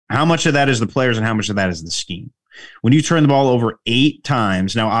 How much of that is the players and how much of that is the scheme? When you turn the ball over 8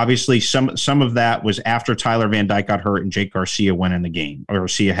 times, now obviously some of that was after Tyler Van Dyke got hurt and Jake Garcia went in the game. Or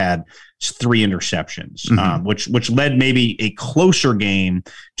Garcia had 3 interceptions, which led maybe a closer game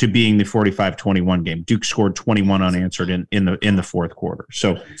to being the 45-21 game. Duke scored 21 unanswered in the fourth quarter.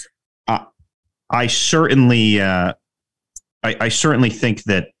 So I certainly think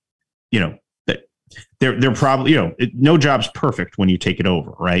that they're probably, no job's perfect when you take it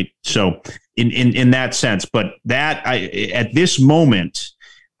over, right? So in that sense, but at this moment,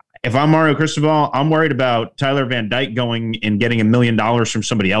 if I'm Mario Cristobal, I'm worried about Tyler Van Dyke going and getting $1 million from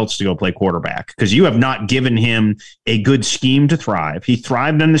somebody else to go play quarterback, because you have not given him a good scheme to thrive. He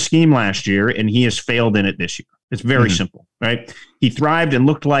thrived in the scheme last year, and he has failed in it this year. It's very simple, right? He thrived and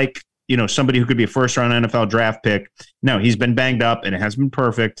looked like somebody who could be a first-round NFL draft pick. No, he's been banged up, and it hasn't been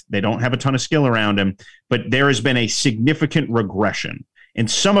perfect. They don't have a ton of skill around him, but there has been a significant regression. And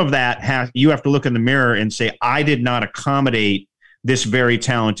some of that you have to look in the mirror and say, I did not accommodate this very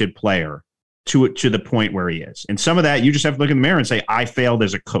talented player to the point where he is. And some of that, you just have to look in the mirror and say, I failed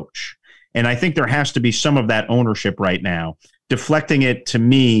as a coach. And I think there has to be some of that ownership right now. Deflecting it, to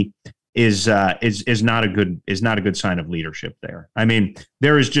me, is not a good sign of leadership there. I mean,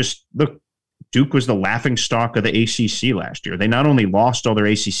 there is just, look, Duke was the laughing stock of the ACC last year. They not only lost all their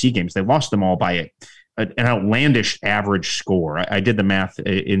ACC games, they lost them all by an outlandish average score. I did the math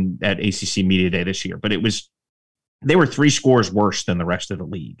at ACC Media Day this year, but they were 3 scores worse than the rest of the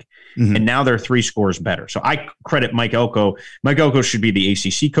league. And now they're 3 scores better. So I credit Mike Elko. Mike Elko should be the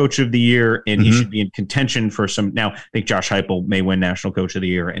ACC coach of the year, and he should be in contention for some. Now, I think Josh Heupel may win national coach of the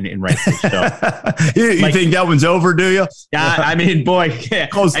year, and rightfully so. You think that one's over, do you? I mean, boy,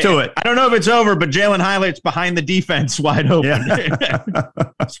 close to it. I don't know if it's over, but Jalen Highlight's behind the defense wide open. Yeah.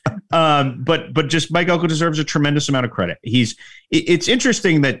 But just Mike Elko deserves a tremendous amount of credit. It's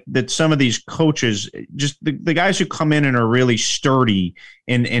interesting that some of these coaches, just the guys who come in and are really sturdy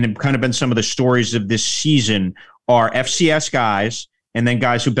and have kind of been some of the stories of this season, are FCS guys and then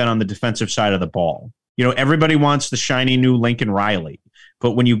guys who've been on the defensive side of the ball. Everybody wants the shiny new Lincoln Riley,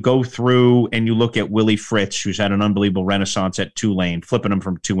 but when you go through and you look at Willie Fritz, who's had an unbelievable renaissance at Tulane, flipping him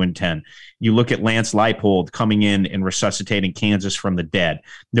from 2-10. You look at Lance Leipold coming in and resuscitating Kansas from the dead.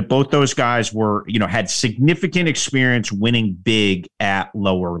 That both those guys were, had significant experience winning big at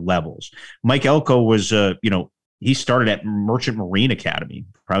lower levels. Mike Elko was, he started at Merchant Marine Academy,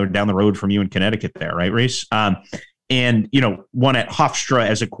 probably down the road from you in Connecticut there, right, Reese? and, one at Hofstra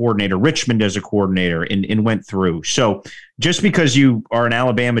as a coordinator, Richmond as a coordinator, and went through. So just because you are an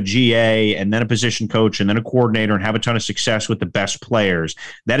Alabama GA and then a position coach and then a coordinator and have a ton of success with the best players,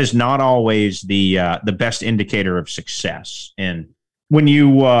 that is not always the best indicator of success. And when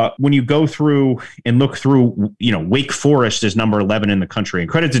you go through and look through, Wake Forest is number 11 in the country, and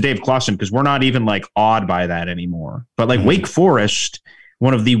credit to Dave Clawson, because we're not even like awed by that anymore. But like Wake Forest,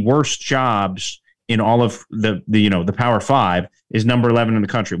 one of the worst jobs in all of the Power Five, is number 11 in the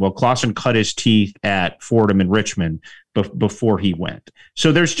country. Well, Clawson cut his teeth at Fordham and Richmond before he went.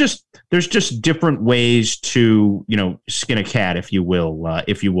 So there's just different ways to, skin a cat, if you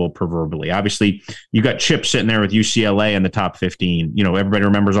will, proverbially. Obviously, you got Chip sitting there with UCLA in the top 15. Everybody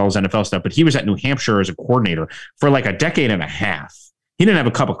remembers all his NFL stuff, but he was at New Hampshire as a coordinator for like a decade and a half. He didn't have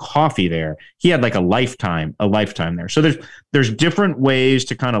a cup of coffee there. He had like a lifetime there. So there's different ways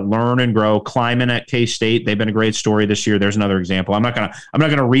to kind of learn and grow. Kleiman at K-State, they've been a great story this year. There's another example. I'm not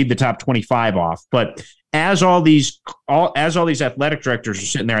gonna read the top 25 off, but as all these athletic directors are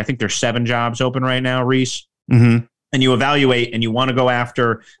sitting there, I think there's 7 jobs open right now, Reese. Mm-hmm. And you evaluate and you want to go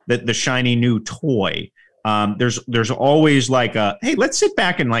after the shiny new toy. There's always like hey, let's sit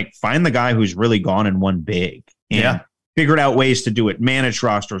back and like find the guy who's really gone and won big. And figured out ways to do it, manage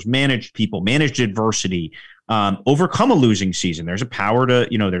rosters, manage people, manage adversity, overcome a losing season. There's a power to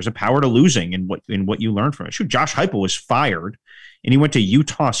losing in what you learn from it. Shoot, Josh Heupel was fired and he went to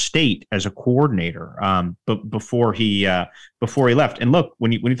Utah State as a coordinator but before he left. And look,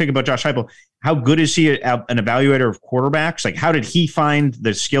 when you think about Josh Heupel, how good is he an evaluator of quarterbacks? Like, how did he find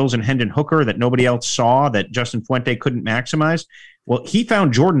the skills in Hendon Hooker that nobody else saw, that Justin Fuente couldn't maximize? Well, he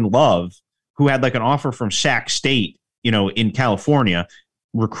found Jordan Love, who had like an offer from Sac State, in California,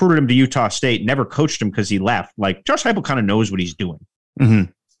 recruited him to Utah State, never coached him because he left. Like, Josh Heupel kind of knows what he's doing.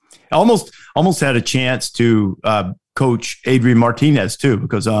 Mm-hmm. Almost had a chance to coach Adrian Martinez too,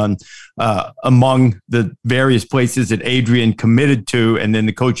 because among the various places that Adrian committed to, and then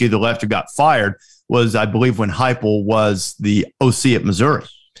the coach either left or got fired, was, I believe, when Heupel was the OC at Missouri.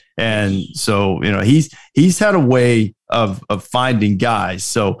 And so, he's had a way of finding guys.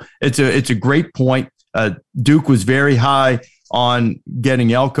 So it's a great point. Duke was very high on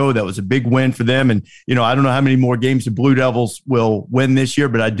getting Elko. That was a big win for them. And, I don't know how many more games the Blue Devils will win this year,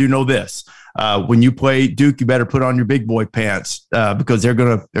 but I do know this. When you play Duke, you better put on your big boy pants because they're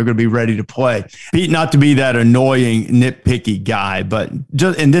gonna be ready to play. Pete, not to be that annoying, nitpicky guy, but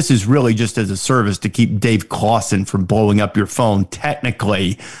and this is really just as a service to keep Dave Clawson from blowing up your phone.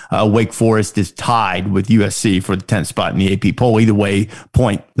 Technically, Wake Forest is tied with USC for the 10th spot in the AP poll. Either way,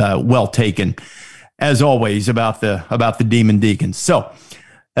 point well taken. As always, about the Demon Deacons. So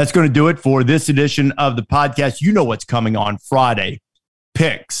that's going to do it for this edition of the podcast. You know what's coming on Friday.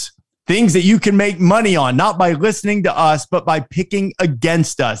 Picks. Things that you can make money on, not by listening to us, but by picking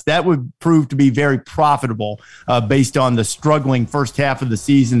against us. That would prove to be very profitable based on the struggling first half of the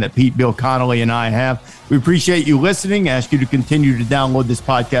season that Pete, Bill Connolly, and I have. We appreciate you listening. Ask you to continue to download this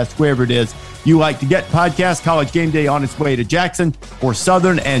podcast wherever it is you like to get podcasts. College Game Day on its way to Jackson for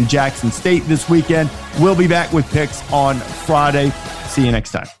Southern and Jackson State this weekend. We'll be back with picks on Friday. See you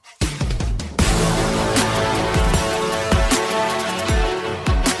next time.